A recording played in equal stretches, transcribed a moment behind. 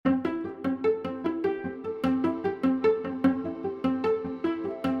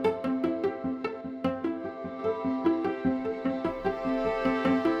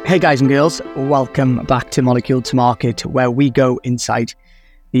Hey guys and girls, welcome back to Molecule to Market, where we go inside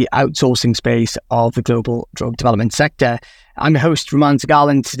the outsourcing space of the global drug development sector. I'm your host, Roman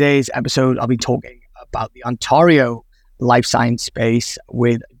Segal. In today's episode, I'll be talking about the Ontario life science space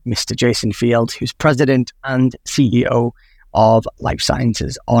with Mr. Jason Field, who's president and CEO of Life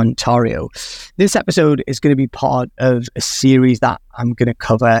Sciences Ontario. This episode is going to be part of a series that I'm going to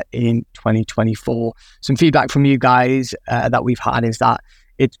cover in 2024. Some feedback from you guys that we've had is that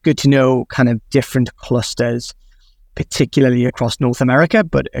it's good to know kind of different clusters, particularly across North America,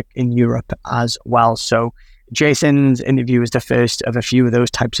 but in Europe as well. So Jason's interview is the first of a few of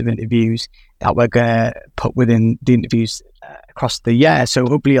those types of interviews that we're going to put within the interviews across the year. So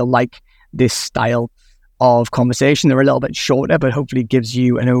hopefully you'll like this style of conversation. They're a little bit shorter, but hopefully gives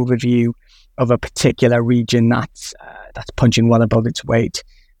you an overview of a particular region that's punching well above its weight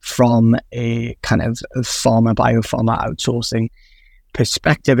from a kind of biopharma outsourcing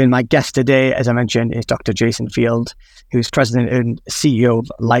perspective. And my guest today, as I mentioned, is Dr. Jason Field, who's president and CEO of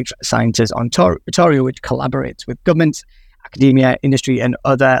Life Sciences Ontario, which collaborates with governments, academia, industry, and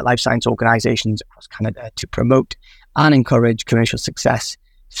other life science organizations across Canada to promote and encourage commercial success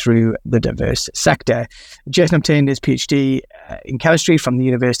through the diverse sector. Jason obtained his PhD in chemistry from the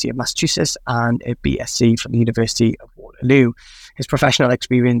University of Massachusetts and a BSc from the University of Waterloo. His professional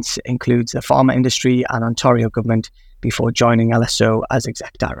experience includes the pharma industry and Ontario government before joining LSO as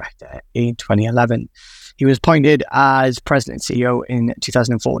exec director in 2011. He was appointed as president and CEO in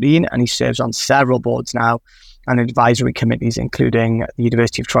 2014, and he serves on several boards now and advisory committees, including the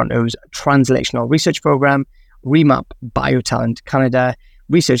University of Toronto's Translational Research Program, Remap Biotalent Canada,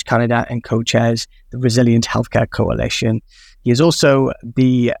 Research Canada, and co-chairs the Resilient Healthcare Coalition. He is also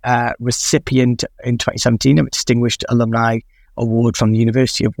the recipient in 2017 of a Distinguished Alumni Award from the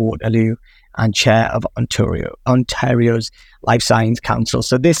University of Waterloo and chair of Ontario's Life Science Council.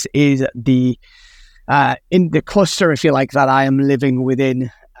 So this is the in the cluster, if you like, that I am living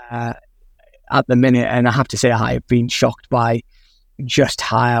within at the minute. And I have to say, I have been shocked by just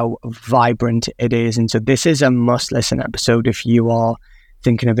how vibrant it is. And so this is a must-listen episode if you are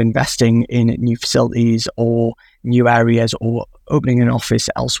thinking of investing in new facilities or new areas or opening an office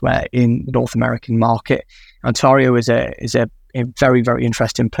elsewhere in the North American market. Ontario is a very, very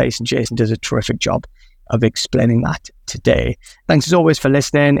interesting place, and Jason does a terrific job of explaining that today. Thanks as always for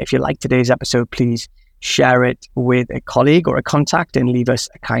listening. If you like today's episode, please share it with a colleague or a contact and leave us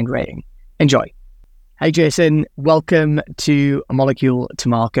a kind rating. Enjoy. Hey, Jason, welcome to A Molecule to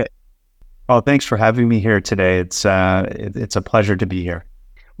Market. Oh, thanks for having me here today. It's a pleasure to be here.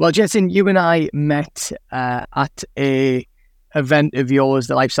 Well, Jason, you and I met at a event of yours,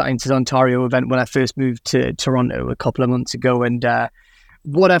 the Life Sciences Ontario event, when I first moved to Toronto a couple of months ago. And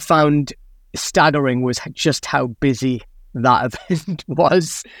what I found staggering was just how busy that event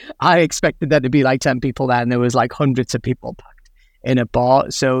was. I expected there to be like 10 people there, and there was like hundreds of people packed in a bar.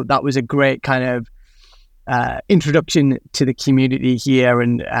 So that was a great kind of introduction to the community here.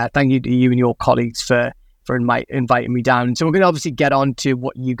 And thank you to you and your colleagues for inviting me down. So we're going to obviously get on to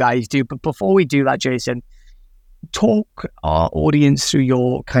what you guys do. But before we do that, Jason, talk our audience through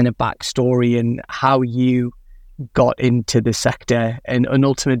your kind of backstory and how you got into the sector and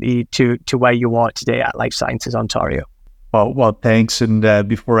ultimately to where you are today at Life Sciences Ontario. Well, thanks. And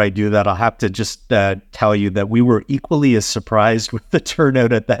before I do that, I'll have to just tell you that we were equally as surprised with the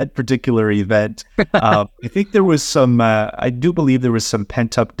turnout at that particular event. I think there was I do believe there was some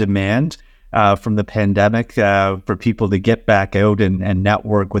pent-up demand from the pandemic for people to get back out and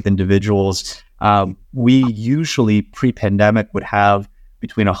network with individuals. We usually pre-pandemic would have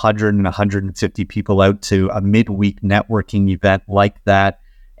between 100 and 150 people out to a midweek networking event like that.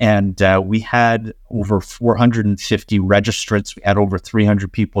 And we had over 450 registrants. We had over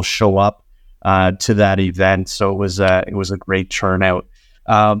 300 people show up to that event. So it was a great turnout.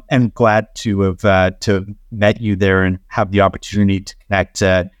 And glad to have met you there and have the opportunity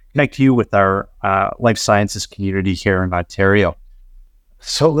to connect you with our life sciences community here in Ontario.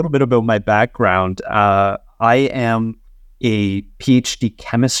 So a little bit about my background. I am a PhD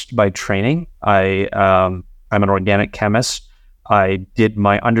chemist by training. I'm an organic chemist. I did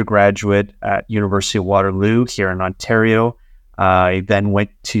my undergraduate at University of Waterloo here in Ontario. I then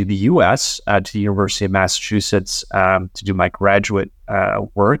went to the US, to the University of Massachusetts to do my graduate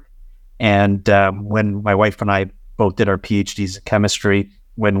work. And when my wife and I both did our PhDs in chemistry,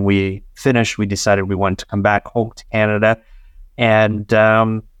 when we finished, we decided we wanted to come back home to Canada. And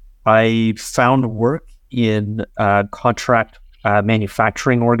I found work in contract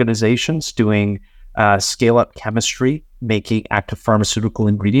manufacturing organizations doing scale-up chemistry, making active pharmaceutical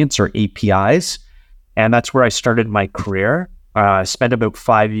ingredients or APIs. And that's where I started my career. Spent about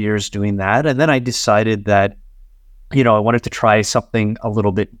 5 years doing that. And then I decided that, I wanted to try something a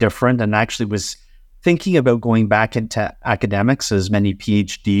little bit different, and actually was thinking about going back into academics, as many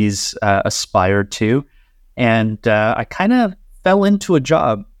PhDs aspire to. And I kind of fell into a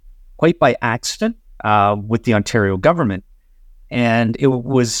job quite by accident with the Ontario government. And it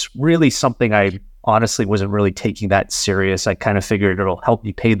was really something I honestly wasn't really taking that serious. I kind of figured it'll help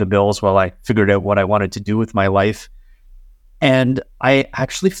me pay the bills while I figured out what I wanted to do with my life. And I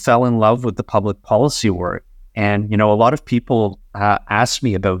actually fell in love with the public policy work. And, a lot of people ask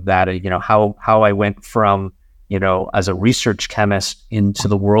me about that, how I went from, as a research chemist into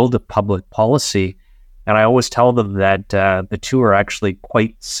the world of public policy. And I always tell them that the two are actually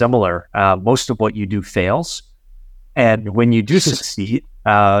quite similar. Most of what you do fails. And when you do succeed,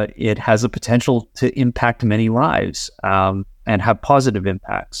 it has a potential to impact many lives and have positive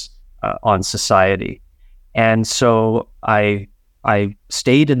impacts on society. And so I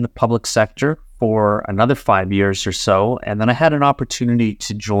stayed in the public sector for another 5 years or so. And then I had an opportunity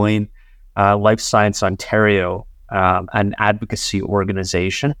to join Life Science Ontario, an advocacy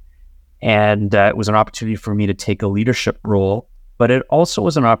organization. And it was an opportunity for me to take a leadership role, but it also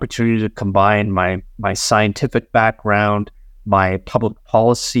was an opportunity to combine my scientific background, my public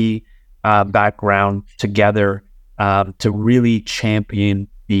policy background together to really champion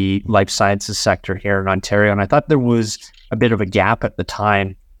the life sciences sector here in Ontario. And I thought there was a bit of a gap at the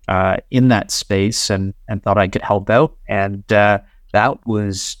time in that space, and thought I could help out. And that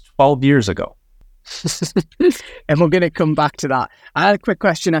was 12 years ago. And we're going to come back to that. I had a quick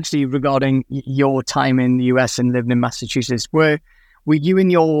question actually regarding your time in the US and living in Massachusetts. Were you and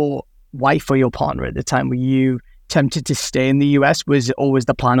your wife or your partner at the time, were you tempted to stay in the US? Was it always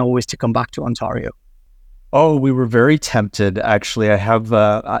the plan always to come back to Ontario? Oh, we were very tempted, actually. I have,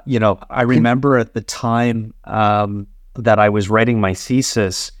 I remember at the time that I was writing my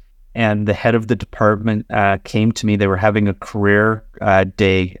thesis, and the head of the department came to me. They were having a career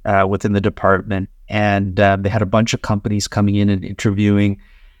day within the department, and they had a bunch of companies coming in and interviewing,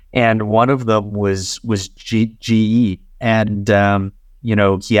 and one of them was GE. And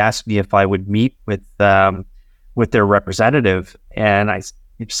he asked me if I would meet with their representative, and I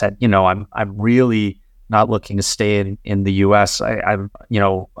said, I'm really not looking to stay in the U.S.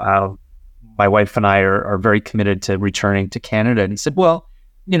 My wife and I are very committed to returning to Canada. And he said, well,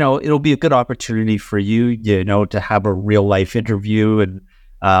 it'll be a good opportunity for you, to have a real life interview, and,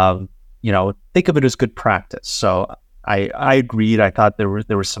 think of it as good practice. So I agreed. I thought there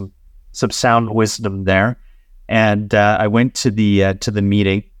was some sound wisdom there. And I went to the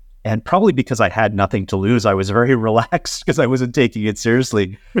meeting, and probably because I had nothing to lose, I was very relaxed because I wasn't taking it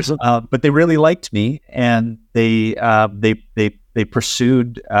seriously. But they really liked me, and they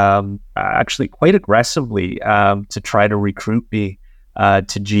pursued actually quite aggressively to try to recruit me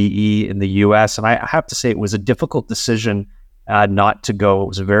to GE in the US. And I have to say, it was a difficult decision not to go. It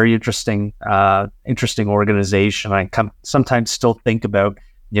was a very interesting organization. I sometimes still think about,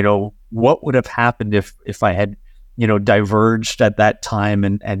 what would have happened if I had, diverged at that time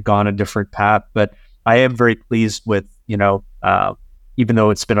and gone a different path. But I am very pleased with, even though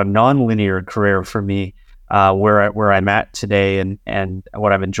it's been a non-linear career for me, where I'm at today and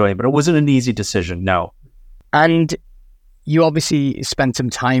what I'm enjoying. But it wasn't an easy decision, no. And you obviously spent some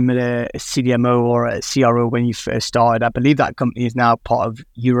time at a CDMO or a CRO when you first started. I believe that company is now part of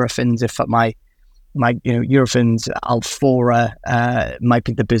Eurofins. If my Eurofins Alfora might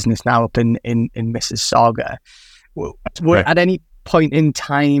be the business now up in Mississauga. Right. At any point in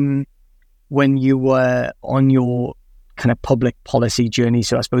time when you were on your kind of public policy journey,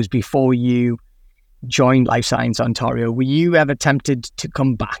 so I suppose before you joined Life Science Ontario, were you ever tempted to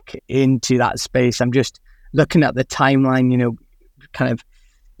come back into that space? I'm just looking at the timeline, kind of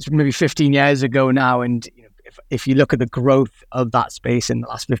it's maybe 15 years ago now. And if you look at the growth of that space in the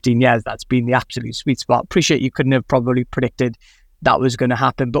last 15 years, that's been the absolute sweet spot. Appreciate you couldn't have probably predicted that was going to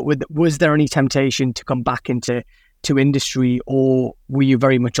happen, but was there any temptation to come back into industry, or were you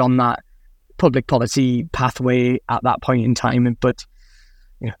very much on that public policy pathway at that point in time? But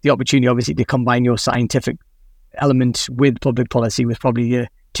the opportunity obviously to combine your scientific element with public policy was probably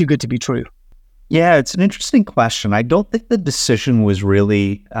too good to be true. Yeah, it's an interesting question. I don't think the decision was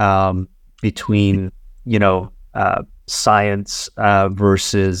really between, science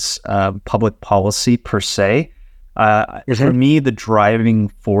versus public policy per se. For me, the driving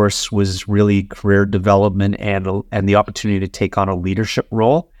force was really career development and the opportunity to take on a leadership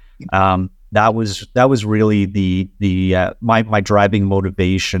role. That was really my driving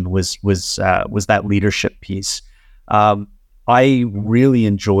motivation was that leadership piece. I really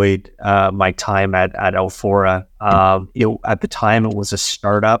enjoyed my time at Alfora. At the time, it was a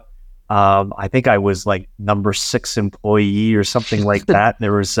startup. I think I was like number 6 employee or something like that.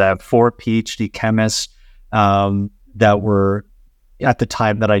 There was 4 PhD chemists that were at the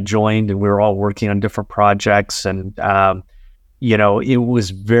time that I joined, and we were all working on different projects. And it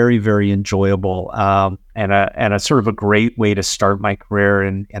was very, very enjoyable, and a sort of a great way to start my career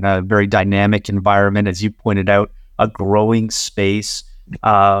in a very dynamic environment, as you pointed out, a growing space.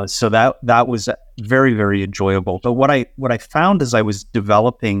 So that was very, very enjoyable. But what I found as I was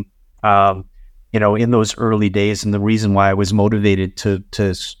developing, in those early days, and the reason why I was motivated to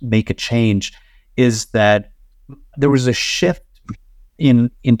make a change, is that there was a shift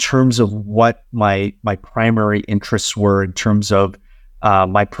in terms of what my primary interests were in terms of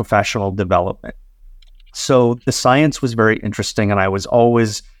my professional development. So the science was very interesting, and I was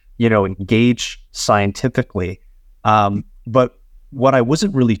always, engaged scientifically. But what I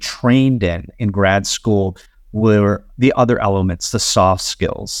wasn't really trained in grad school were the other elements, the soft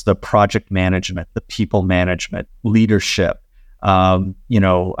skills, the project management, the people management, leadership,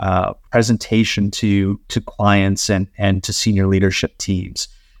 presentation to clients and to senior leadership teams,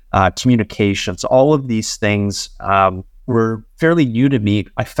 communications. All of these things were fairly new to me.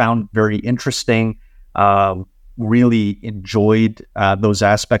 I found very interesting, really enjoyed those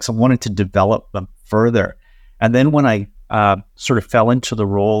aspects and wanted to develop them further. And then when I sort of fell into the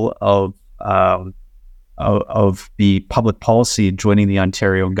role of the public policy, joining the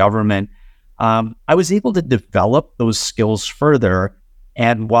Ontario government, I was able to develop those skills further.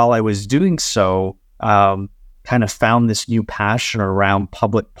 And while I was doing so, kind of found this new passion around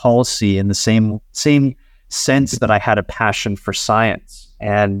public policy in the same sense that I had a passion for science.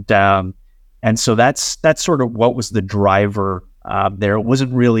 And so that's sort of what was the driver there. It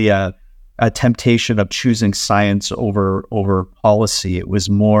wasn't really a temptation of choosing science over policy. It was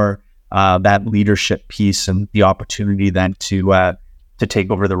more that leadership piece and the opportunity then to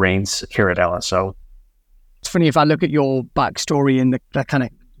take over the reins here at LSO. It's funny, if I look at your backstory and the kind of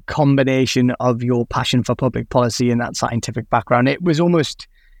combination of your passion for public policy and that scientific background, it was almost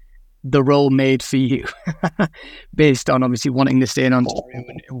the role made for you based on obviously wanting to stay in Ontario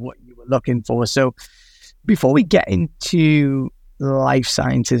and what you were looking for. So before we get into life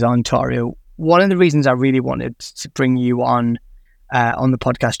sciences Ontario, one of the reasons I really wanted to bring you on the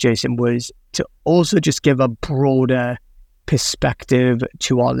podcast, Jason, was to also just give a broader perspective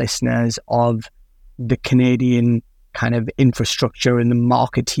to our listeners of the Canadian kind of infrastructure and the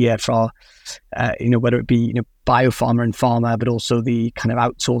market here for, whether it be, biopharma and pharma, but also the kind of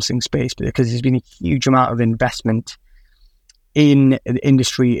outsourcing space, because there's been a huge amount of investment in the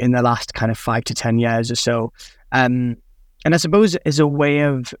industry in the last kind of 5 to 10 years or so. And I suppose as a way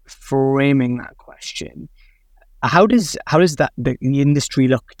of framing that question, how does the industry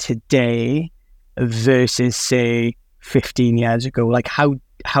look today versus, say, 15 years ago? Like how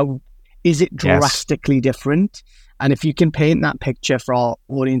is it drastically different? And if you can paint that picture for our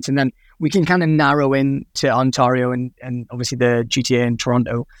audience, and then we can kind of narrow in to Ontario and obviously the GTA and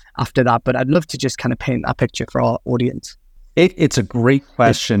Toronto after that. But I'd love to just kind of paint that picture for our audience. It's a great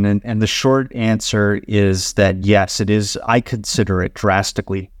question. And the short answer is that, yes, it is. I consider it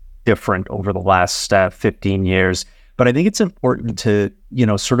drastically different over the last 15 years. But I think it's important to,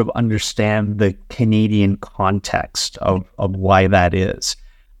 sort of understand the Canadian context of why that is.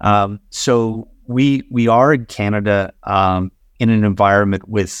 So we are in Canada in an environment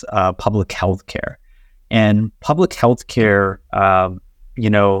with public health care. And public health care,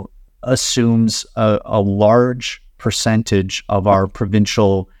 assumes a large percentage of our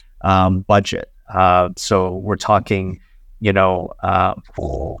provincial budget. So we're talking,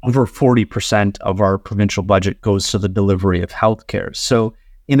 over 40% of our provincial budget goes to the delivery of healthcare. So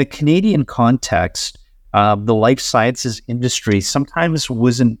in a Canadian context, the life sciences industry sometimes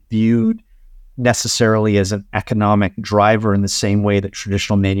wasn't viewed necessarily as an economic driver in the same way that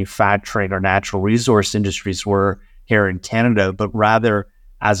traditional manufacturing or natural resource industries were here in Canada, but rather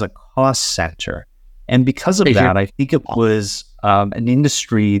as a cost center. And because of that, I think it was an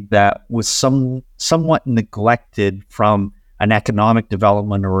industry that was somewhat neglected from an economic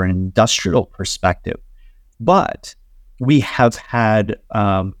development or an industrial perspective. But we have had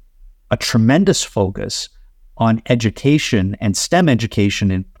a tremendous focus on education and STEM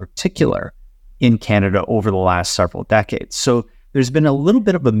education in particular in Canada over the last several decades. So there's been a little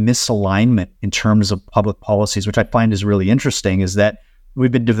bit of a misalignment in terms of public policies, which I find is really interesting, is that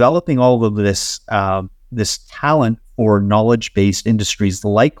we've been developing all of this talent for knowledge-based industries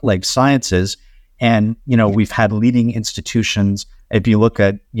like life sciences. And, we've had leading institutions If you look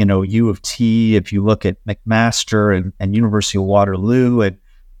at, U of T, if you look at McMaster and University of Waterloo and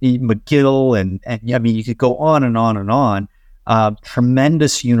McGill, and I mean, you could go on and on and on.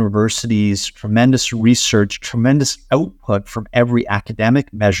 Tremendous universities, tremendous research, tremendous output from every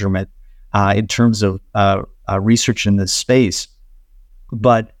academic measurement in terms of research in this space.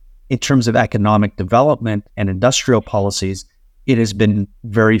 But in terms of economic development and industrial policies, it has been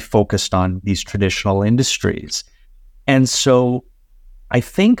very focused on these traditional industries. And so I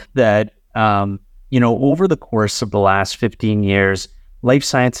think that, over the course of the last 15 years, life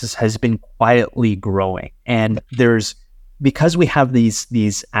sciences has been quietly growing. And because we have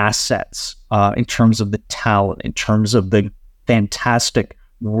these assets in terms of the talent, in terms of the fantastic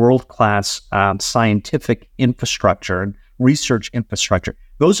world-class scientific infrastructure and research infrastructure,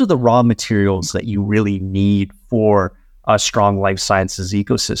 those are the raw materials that you really need for a strong life sciences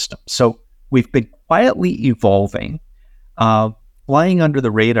ecosystem. So we've been quietly evolving, flying under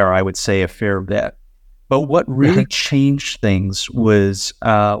the radar, I would say, a fair bit. But what really changed things was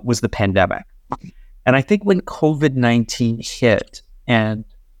the pandemic. And I think when COVID-19 hit and,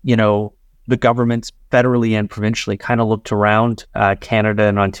 the governments federally and provincially kind of looked around Canada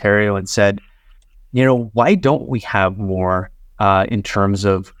and Ontario and said, why don't we have more in terms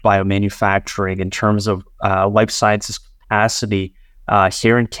of biomanufacturing, in terms of life sciences capacity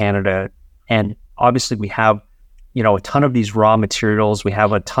here in Canada? And obviously we have, a ton of these raw materials. We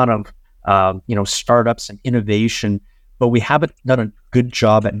have a ton of, startups and innovation, but we haven't done a good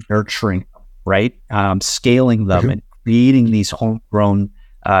job at nurturing them, right? Scaling them and creating these homegrown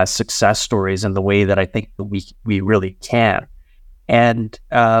success stories in the way that I think that we really can. And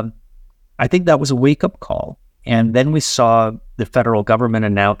I think that was a wake-up call. And then we saw the federal government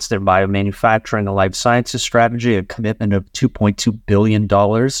announce their biomanufacturing and life sciences strategy, a commitment of $2.2 billion.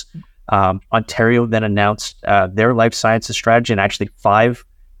 Ontario then announced their life sciences strategy, and actually 5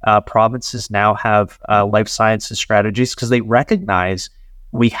 provinces now have life sciences strategies because they recognize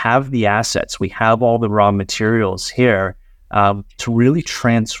we have the assets, we have all the raw materials here to really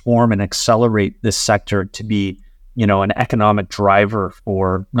transform and accelerate this sector to be, an economic driver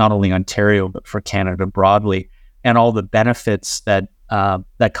for not only Ontario, but for Canada broadly, and all the benefits that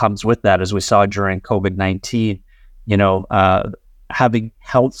comes with that, as we saw during COVID-19. Having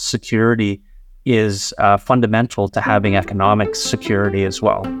health security is fundamental to having economic security as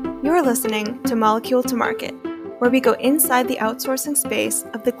well. You're listening to Molecule to Market, where we go inside the outsourcing space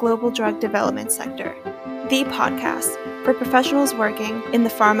of the global drug development sector, the podcast for professionals working in the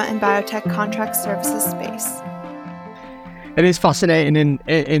pharma and biotech contract services space. It is fascinating.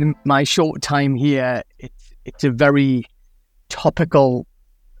 In my short time here, it's a very topical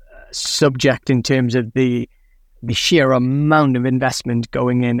subject in terms of the sheer amount of investment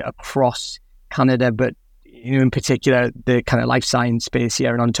going in across Canada, but in particular the kind of life science space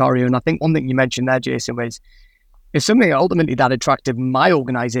here in Ontario. And I think one thing you mentioned there, Jason, is something ultimately that attracted my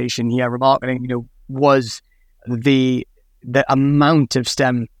organization here, Remarketing, was the amount of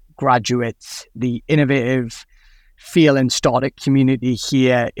STEM graduates, the innovative feel and startup community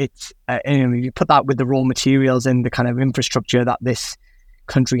here. It's you put that with the raw materials and the kind of infrastructure that this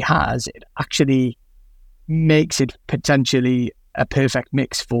country has, it actually makes it potentially a perfect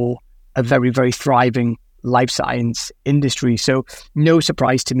mix for a very, very thriving life science industry. So no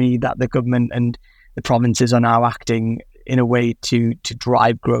surprise to me that the government and the provinces are now acting in a way to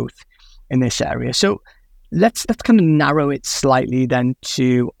drive growth in this area. So let's kind of narrow it slightly then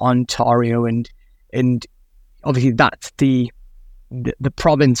to Ontario, and obviously that's the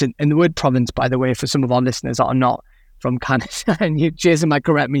province, and the word province, by the way, for some of our listeners that are not from Canada, and Jason might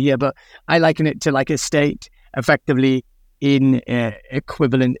correct me here, but I liken it to like a state, effectively in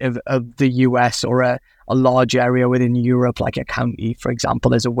equivalent of the US, or a large area within Europe, like a county, for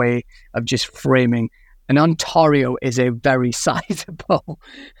example, as a way of just framing. And Ontario is a very sizable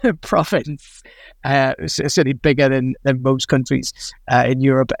province, certainly bigger than most countries in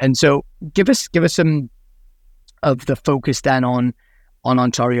Europe. And so give us some of the focus then on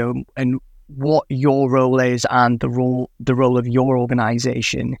Ontario and what your role is, and the role of your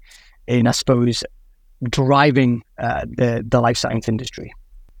organization in, I suppose, driving the life science industry.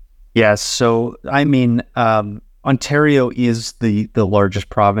 Yes. So, I mean, Ontario is the largest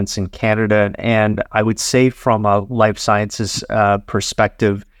province in Canada. And I would say from a life sciences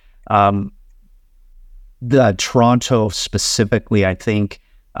perspective, the Toronto specifically, I think,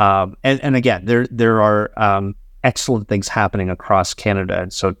 and again, there are excellent things happening across Canada.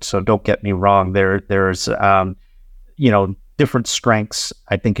 So don't get me wrong. There's different strengths,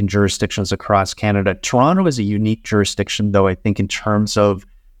 I think, in jurisdictions across Canada. Toronto is a unique jurisdiction, though, I think, in terms of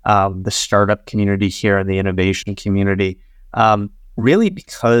the startup community here and the innovation community. really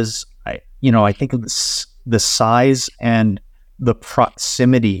because I think of the size and the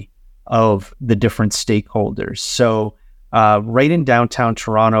proximity of the different stakeholders. So right in downtown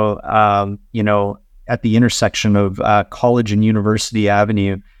Toronto, at the intersection of College and University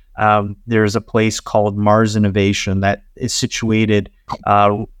Avenue, there's a place called Mars Innovation that is situated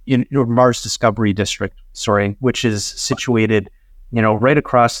in Mars Discovery District, which is situated, right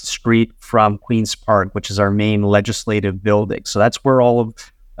across the street from Queen's Park, which is our main legislative building. So that's where all of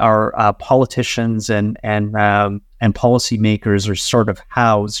our politicians and policymakers are sort of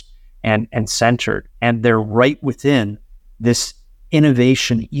housed and centered, and they're right within this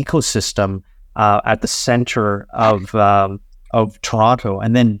innovation ecosystem at the center of Toronto.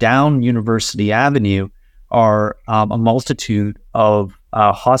 And then down University Avenue are a multitude of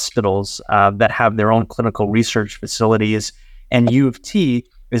hospitals that have their own clinical research facilities, and U of T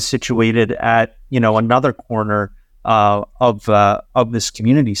is situated at another corner of this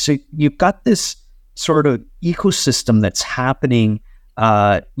community. So you've got this sort of ecosystem that's happening,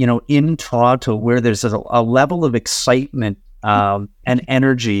 in Toronto, where there's a level of excitement and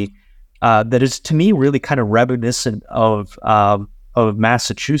energy that is, to me, really kind of reminiscent of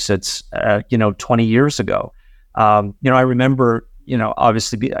Massachusetts, 20 years ago. I remember,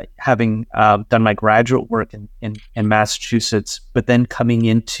 obviously having done my graduate work in Massachusetts, but then coming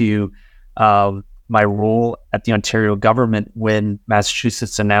into my role at the Ontario government when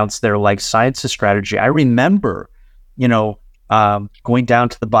Massachusetts announced their life sciences strategy. I remember, going down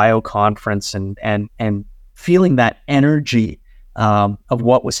to the bio conference and feeling that energy of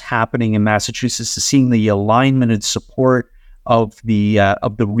what was happening in Massachusetts, to seeing the alignment and support of the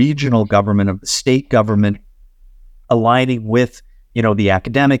regional government, of the state government, aligning with the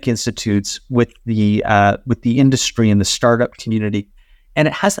academic institutes, with the industry and the startup community. And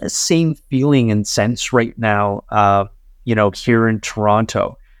it has that same feeling and sense right now, here in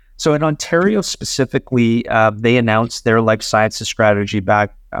Toronto. So in Ontario specifically, they announced their life sciences strategy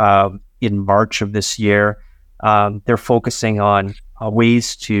back in March of this year. They're focusing on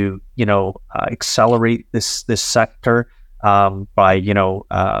ways to, accelerate this sector by,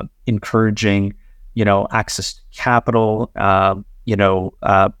 encouraging, access to capital,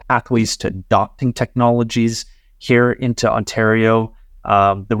 pathways to adopting technologies here into Ontario.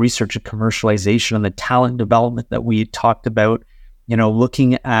 The research and commercialization and the talent development that we talked about,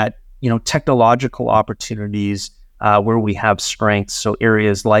 looking at, technological opportunities where we have strengths. So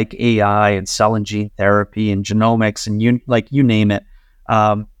areas like AI and cell and gene therapy and genomics and you name it.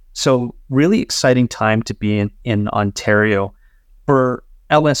 So really exciting time to be in Ontario. For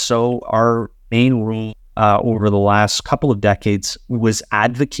LSO, our main role over the last couple of decades was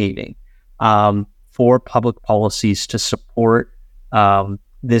advocating for public policies to support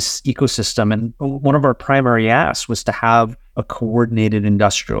this ecosystem. And one of our primary asks was to have a coordinated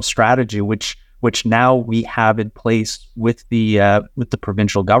industrial strategy, which now we have in place with the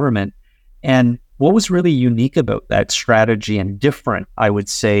provincial government. And what was really unique about that strategy, and different, I would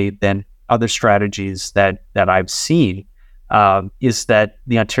say, than other strategies that I've seen, is that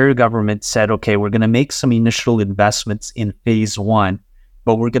the Ontario government said, okay, we're going to make some initial investments in phase 1,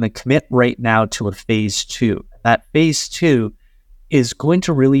 but we're going to commit right now to a phase 2. That phase 2 is going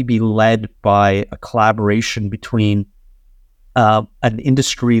to really be led by a collaboration between an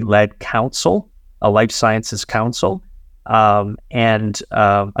industry-led council, a life sciences council, and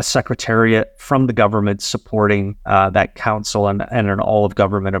a secretariat from the government supporting that council and an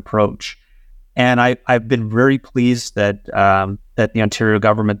all-of-government approach. And I've been very pleased that the Ontario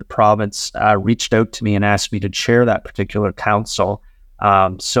government, the province, reached out to me and asked me to chair that particular council.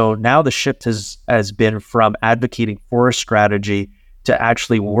 So now the shift has been from advocating for a strategy to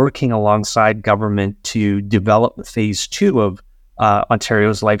actually working alongside government to develop the phase 2 of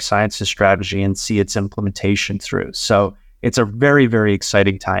Ontario's life sciences strategy and see its implementation through. So it's a very, very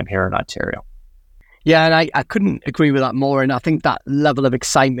exciting time here in Ontario. Yeah, and I couldn't agree with that more. And I think that level of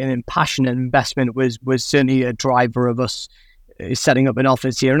excitement and passion and investment was certainly a driver of us setting up an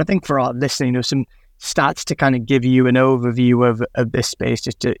office here. And I think for our listeners, some stats to kind of give you an overview of this space,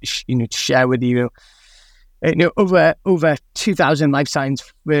 just to to share with you. Over 2,000 life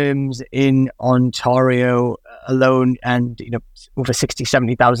science firms in Ontario alone, and over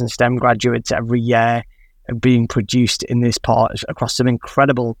 70,000 STEM graduates every year are being produced in this part across some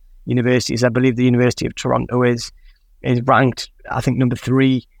incredible universities. I believe the University of Toronto is ranked, I think, number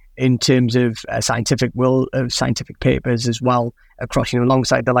 3 in terms of scientific papers as well, across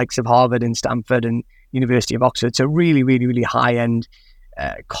alongside the likes of Harvard and Stanford and University of Oxford. So really, really, really high end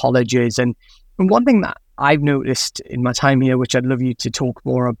colleges. And one thing that I've noticed in my time here, which I'd love you to talk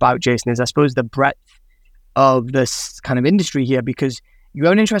more about, Jason, is I suppose the breadth of this kind of industry here, because you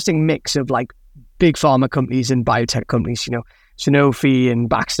have an interesting mix of like big pharma companies and biotech companies, Sanofi and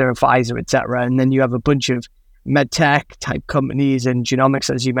Baxter and Pfizer, etc. And then you have a bunch of medtech type companies and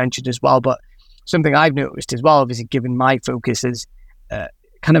genomics, as you mentioned as well. But something I've noticed as well, obviously, given my focus, is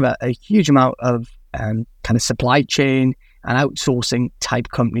kind of a huge amount of kind of supply chain and outsourcing type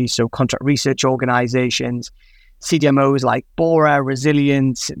companies. So contract research organizations, CDMOs like Bora,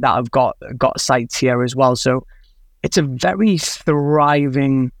 Resilient, that have got sites here as well. So it's a very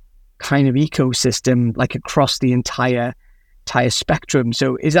thriving kind of ecosystem, like across the entire spectrum.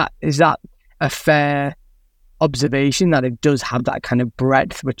 So is that a fair observation, that it does have that kind of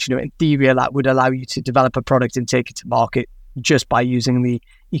breadth, which, in theory, that would allow you to develop a product and take it to market just by using the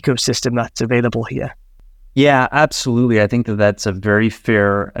ecosystem that's available here? Yeah, absolutely. I think that's a very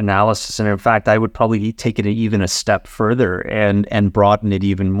fair analysis. And in fact, I would probably take it even a step further and broaden it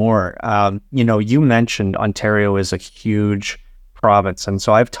even more. You mentioned Ontario is a huge province. And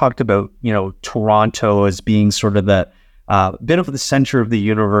so I've talked about, Toronto as being sort of the bit of the center of the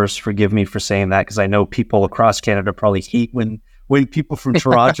universe. Forgive me for saying that, because I know people across Canada probably hate when people from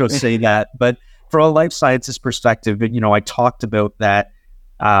Toronto say that. But from a life sciences perspective, I talked about that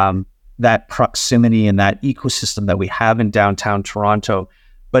that proximity and that ecosystem that we have in downtown Toronto.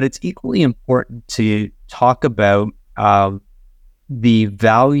 But it's equally important to talk about the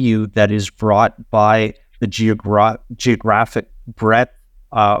value that is brought by the geographic breadth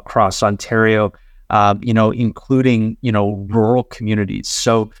across Ontario, including, rural communities.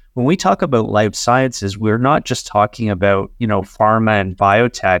 So when we talk about life sciences, we're not just talking about, pharma and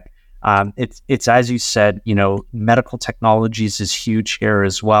biotech. It's as you said, medical technologies is huge here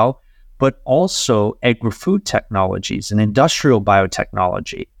as well, but also agri-food technologies and industrial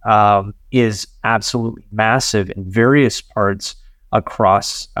biotechnology is absolutely massive in various parts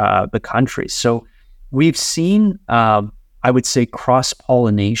across the country. So we've seen, I would say,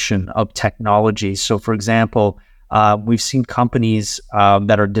 cross-pollination of technology. So for example, we've seen companies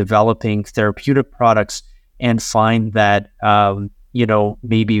that are developing therapeutic products and find that,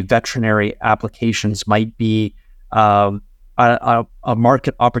 maybe veterinary applications might be a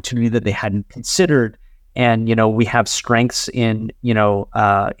market opportunity that they hadn't considered. And, we have strengths in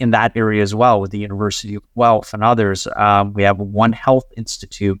that area as well with the University of Guelph and others. We have One Health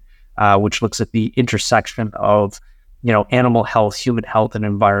Institute, which looks at the intersection of, animal health, human health, and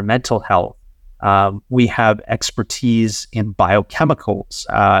environmental health. We have expertise in biochemicals,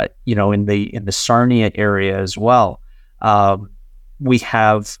 in the Sarnia area as well. We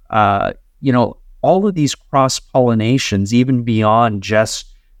have, all of these cross-pollinations, even beyond just,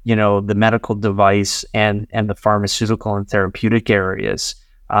 the medical device and the pharmaceutical and therapeutic areas.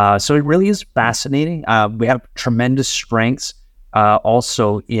 So it really is fascinating. We have tremendous strengths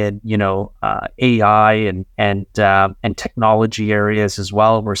also in, AI and technology areas as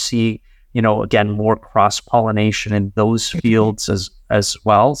well. We're seeing, again, more cross-pollination in those fields as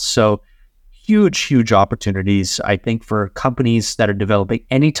well. So huge opportunities, I think, for companies that are developing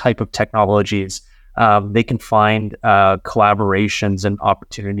any type of technologies. They can find collaborations and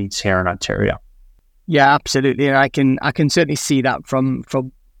opportunities here in Ontario. Yeah, absolutely. And I can certainly see that from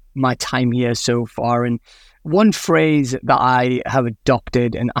my time here so far. And one phrase that I have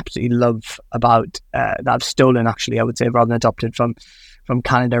adopted and absolutely love about that I've stolen, actually, I would say, rather than adopted from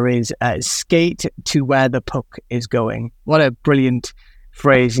Canada, is skate to where the puck is going. What a brilliant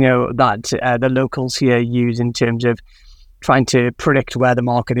phrase, that the locals here use in terms of trying to predict where the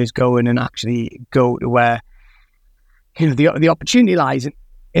market is going and actually go to where the opportunity lies. And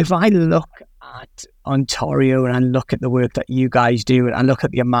if I look at Ontario and I look at the work that you guys do and I look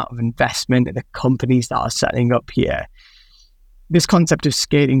at the amount of investment and the companies that are setting up here, this concept of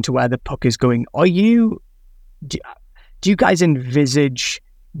skating to where the puck is going, do you guys envisage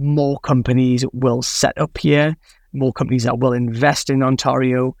more companies will set up here, more companies that will invest in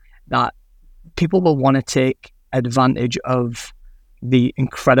Ontario, that people will want to take advantage of the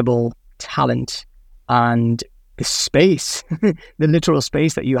incredible talent and the space, the literal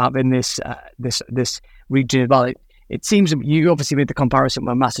space that you have in this region as well? It seems, you obviously made the comparison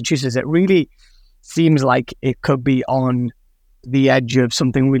with Massachusetts. It really seems like it could be on the edge of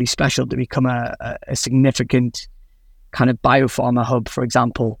something really special to become a significant kind of biopharma hub, for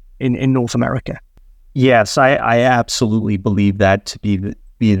example, in North America. Yes, I absolutely believe that to be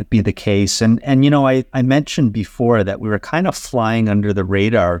the case. And I mentioned before that we were kind of flying under the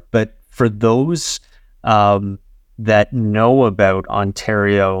radar, but for those that know about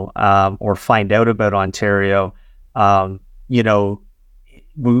Ontario or find out about Ontario, we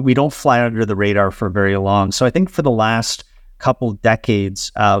don't fly under the radar for very long. So I think for the last couple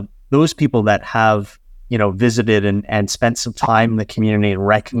decades, those people that have visited and spent some time in the community and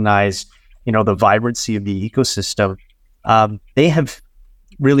recognized, the vibrancy of the ecosystem, they have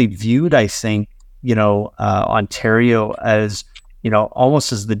really viewed, I think, Ontario as,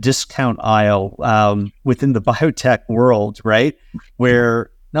 almost as the discount aisle within the biotech world, right?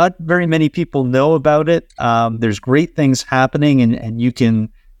 Where not very many people know about it. There's great things happening, and you can,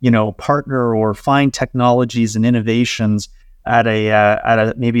 partner or find technologies and innovations at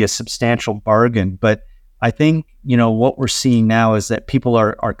a maybe a substantial bargain. But I think, what we're seeing now is that people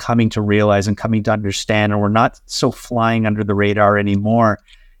are coming to realize and coming to understand, and we're not so flying under the radar anymore.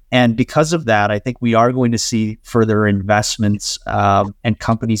 And because of that, I think we are going to see further investments and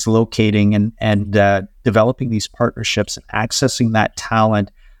companies locating and developing these partnerships and accessing that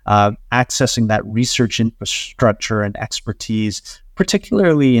talent, accessing that research infrastructure and expertise,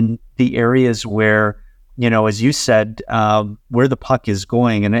 particularly in the areas where, as you said, where the puck is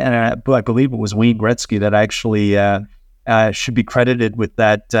going. And I believe it was Wayne Gretzky that actually should be credited with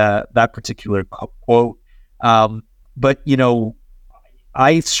that particular quote. But,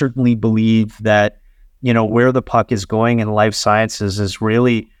 I certainly believe that, where the puck is going in life sciences is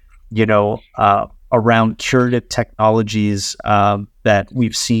really, around curative technologies that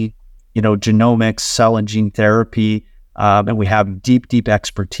we've seen, genomics, cell and gene therapy, and we have deep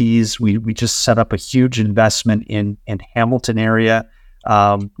expertise. We just set up a huge investment in Hamilton area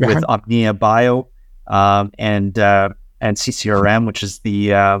with Omnia Bio and CCRM, which is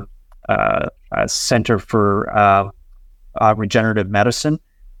the Center for Regenerative Medicine.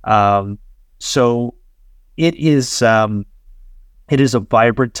 So it is a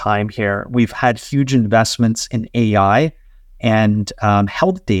vibrant time here. We've had huge investments in AI and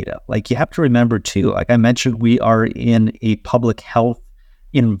health data. Like, you have to remember too, like I mentioned, we are in a public health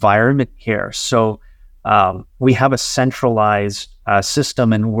environment here. So we have a centralized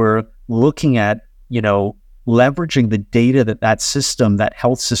system, and we're looking at, leveraging the data that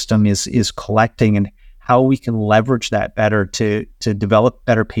health system is collecting, and how we can leverage that better to develop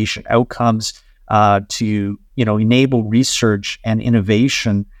better patient outcomes, to enable research and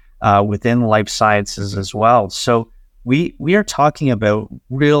innovation within life sciences as well. So we are talking about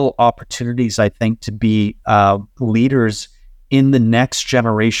real opportunities, I think, to be leaders in the next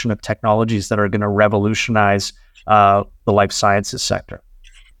generation of technologies that are going to revolutionize the life sciences sector.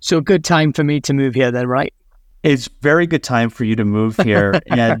 So a good time for me to move here then, right? It's very good time for you to move here.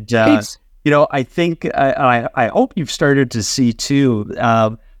 And I think, I hope you've started to see too,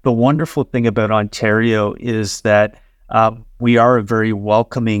 the wonderful thing about Ontario is that we are a very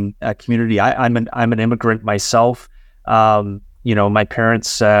welcoming community. I'm an immigrant myself. My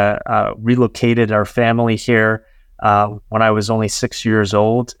parents relocated our family here when I was only 6 years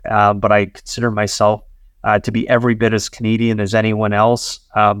old, but I consider myself to be every bit as Canadian as anyone else.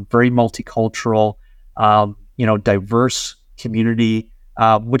 Very multicultural, diverse community.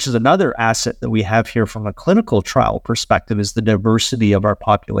 Which is another asset that we have here from a clinical trial perspective, is the diversity of our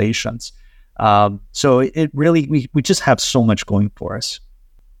populations. So it really, we just have so much going for us.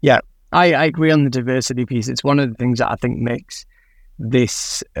 Yeah, I agree on the diversity piece. It's one of the things that I think makes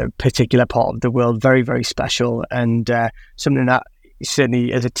this particular part of the world very, very special, and something that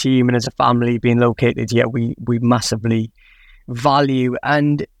certainly as a team and as a family being located here, we massively value.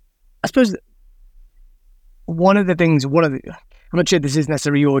 And I suppose one of the things, I'm not sure this is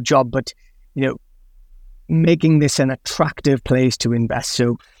necessarily your job, but, making this an attractive place to invest.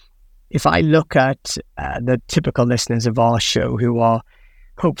 So if I look at the typical listeners of our show who are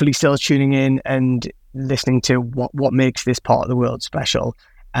hopefully still tuning in and listening to what makes this part of the world special,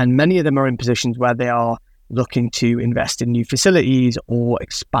 and many of them are in positions where they are looking to invest in new facilities or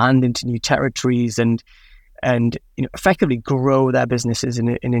expand into new territories and effectively grow their businesses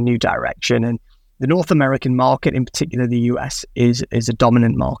in a new direction. And the North American market, in particular the US, is a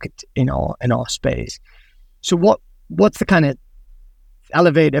dominant market in our space. So what's the kind of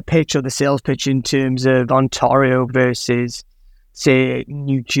elevator pitch or the sales pitch in terms of Ontario versus, say,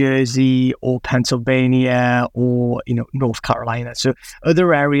 New Jersey or Pennsylvania or North Carolina? So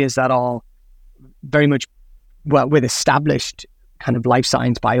other areas that are very much with established kind of life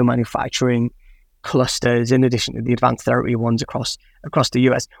science biomanufacturing clusters, in addition to the advanced therapy ones across the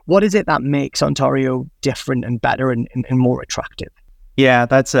US. What is it that makes Ontario different and better and more attractive? Yeah,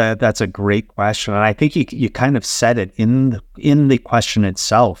 that's a great question, and I think you kind of said it in the question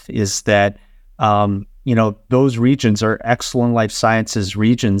itself. Is that those regions are excellent life sciences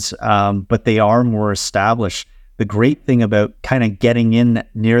regions, but they are more established. The great thing about kind of getting in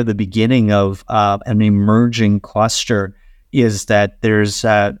near the beginning of an emerging cluster is that there's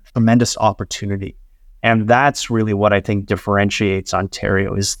tremendous opportunity. And that's really what I think differentiates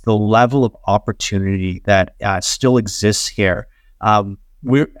Ontario, is the level of opportunity that still exists here.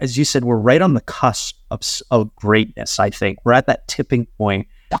 We're, as you said, we're right on the cusp of greatness, I think. We're at that tipping point.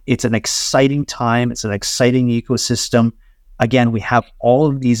 It's an exciting time. It's an exciting ecosystem. Again, we have all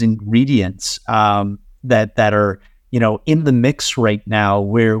of these ingredients that are, in the mix right now,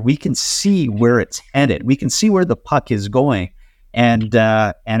 where we can see where it's headed. We can see where the puck is going. And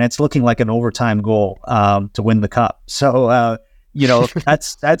it's looking like an overtime goal to win the cup. So,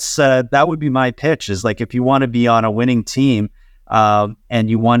 that would be my pitch, is like, if you want to be on a winning team, and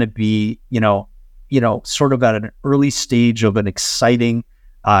you want to be, sort of at an early stage of an exciting,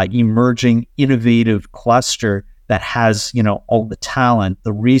 emerging, innovative cluster that has, all the talent,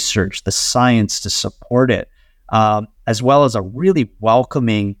 the research, the science to support it, as well as a really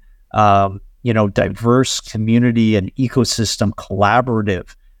welcoming, diverse community and ecosystem,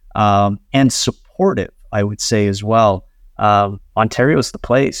 collaborative, and supportive, I would say as well. Ontario is the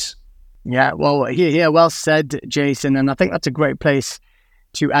place. Yeah, well, well said, Jason. And I think that's a great place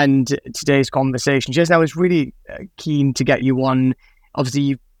to end today's conversation. Jason, I was really keen to get you on.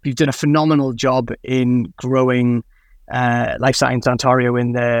 Obviously, you've done a phenomenal job in growing Life Science Ontario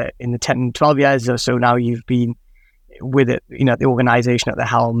in the 10, 12 years or so now you've been with it, the organization at the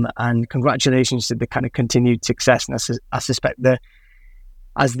helm, and congratulations to the kind of continued success. And I suspect that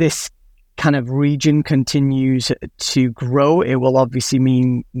as this kind of region continues to grow, it will obviously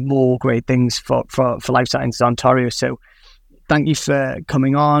mean more great things for Life Sciences Ontario. So thank you for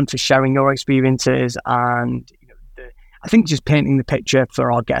coming on, for sharing your experiences, and I think just painting the picture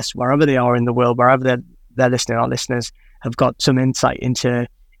for our guests, wherever they are in the world, wherever they're listening, our listeners have got some insight into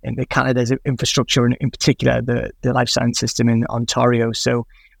Canada's infrastructure, and in particular the life science system in Ontario. So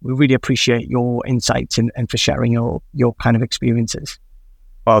we really appreciate your insights and for sharing your kind of experiences.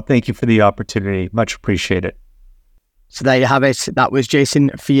 Well, thank you for the opportunity. Much appreciated. So there you have it. That was Jason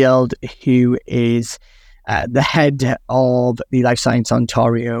Field, who is the head of the Life Science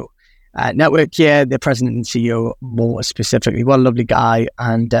Ontario network here, the president and CEO more specifically. What a lovely guy,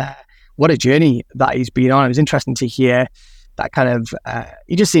 and what a journey that he's been on. It was interesting to hear that kind of,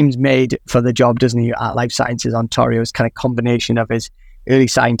 he just seems made for the job, doesn't he, at Life Sciences Ontario's kind of combination of his early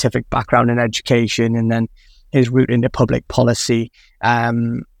scientific background in education and then his route into public policy.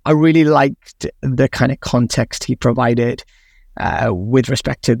 I really liked the kind of context he provided with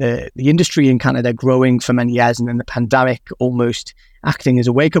respect to the industry in Canada growing for many years, and then the pandemic almost acting as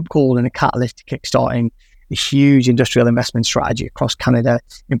a wake-up call and a catalyst to kickstarting a huge industrial investment strategy across Canada,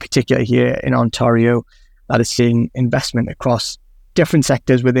 in particular here in Ontario, that is seeing investment across different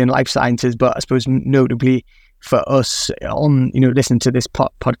sectors within life sciences, but I suppose notably for us on, listening to this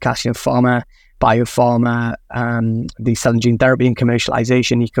podcast, pharma, biopharma, the cell and gene therapy and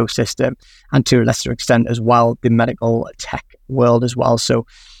commercialization ecosystem, and to a lesser extent as well, the medical tech world as well. So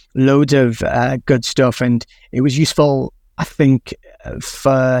loads of good stuff. And it was useful, I think,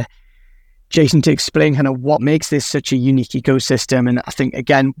 for Jason to explain kind of what makes this such a unique ecosystem. And I think,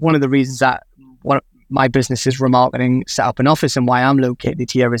 again, one of the reasons that my business is Remarketing set up an office and why I'm located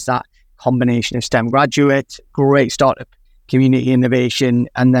here is that combination of STEM graduates, great startup community innovation,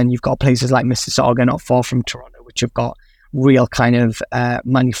 and then you've got places like Mississauga not far from Toronto, which have got real kind of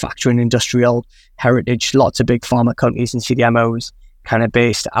manufacturing industrial heritage, lots of big pharma companies and CDMOs kind of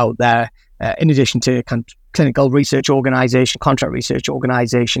based out there, in addition to kind of clinical research organization, contract research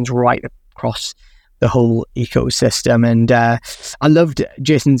organizations right across the whole ecosystem. And I loved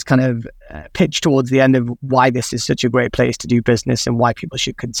Jason's kind of pitch towards the end of why this is such a great place to do business and why people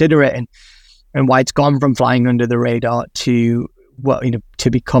should consider it, and why it's gone from flying under the radar to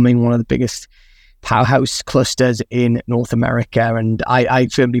to becoming one of the biggest powerhouse clusters in North America. And I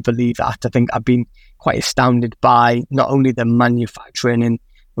firmly believe that. I think I've been quite astounded by not only the manufacturing and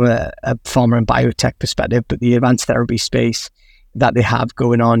a pharma and biotech perspective, but the advanced therapy space that they have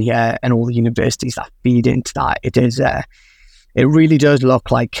going on here and all the universities that feed into that. It really does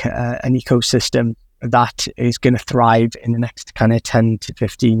look like an ecosystem that is going to thrive in the next kind of 10 to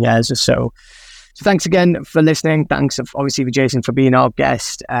 15 years or so. So thanks again for listening. Thanks obviously for Jason for being our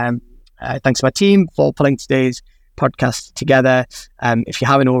guest. Thanks to my team for pulling today's podcast together. If you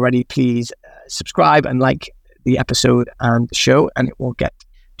haven't already, please subscribe and like the episode and the show, and it will get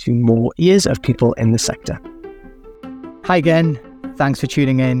to more ears of people in the sector. Hi again. Thanks for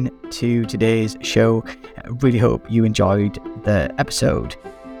tuning in to today's show. I really hope you enjoyed the episode.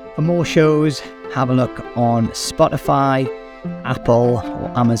 For more shows, have a look on Spotify, Apple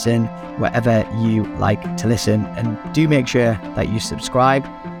or Amazon, wherever you like to listen, and do make sure that you subscribe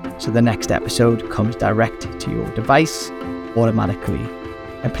so the next episode comes direct to your device automatically.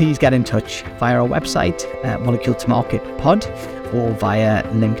 And please get in touch via our website, Molecule to Market Pod, or via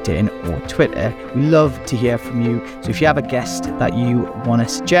LinkedIn or Twitter. We love to hear from you. So if you have a guest that you want to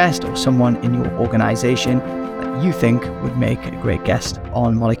suggest or someone in your organization that you think would make a great guest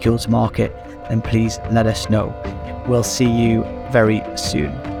on Molecule to Market, then please let us know. We'll see you very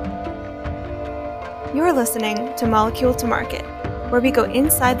soon. You're listening to Molecule to Market, where we go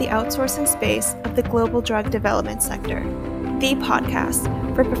inside the outsourcing space of the global drug development sector, the podcast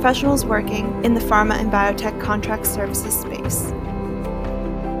for professionals working in the pharma and biotech contract services space.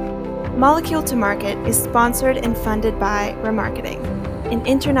 Molecule to Market is sponsored and funded by Remarketing, an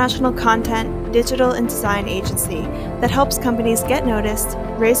international content, digital, and design agency that helps companies get noticed,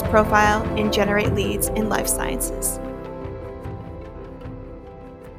 raise profile, and generate leads in life sciences.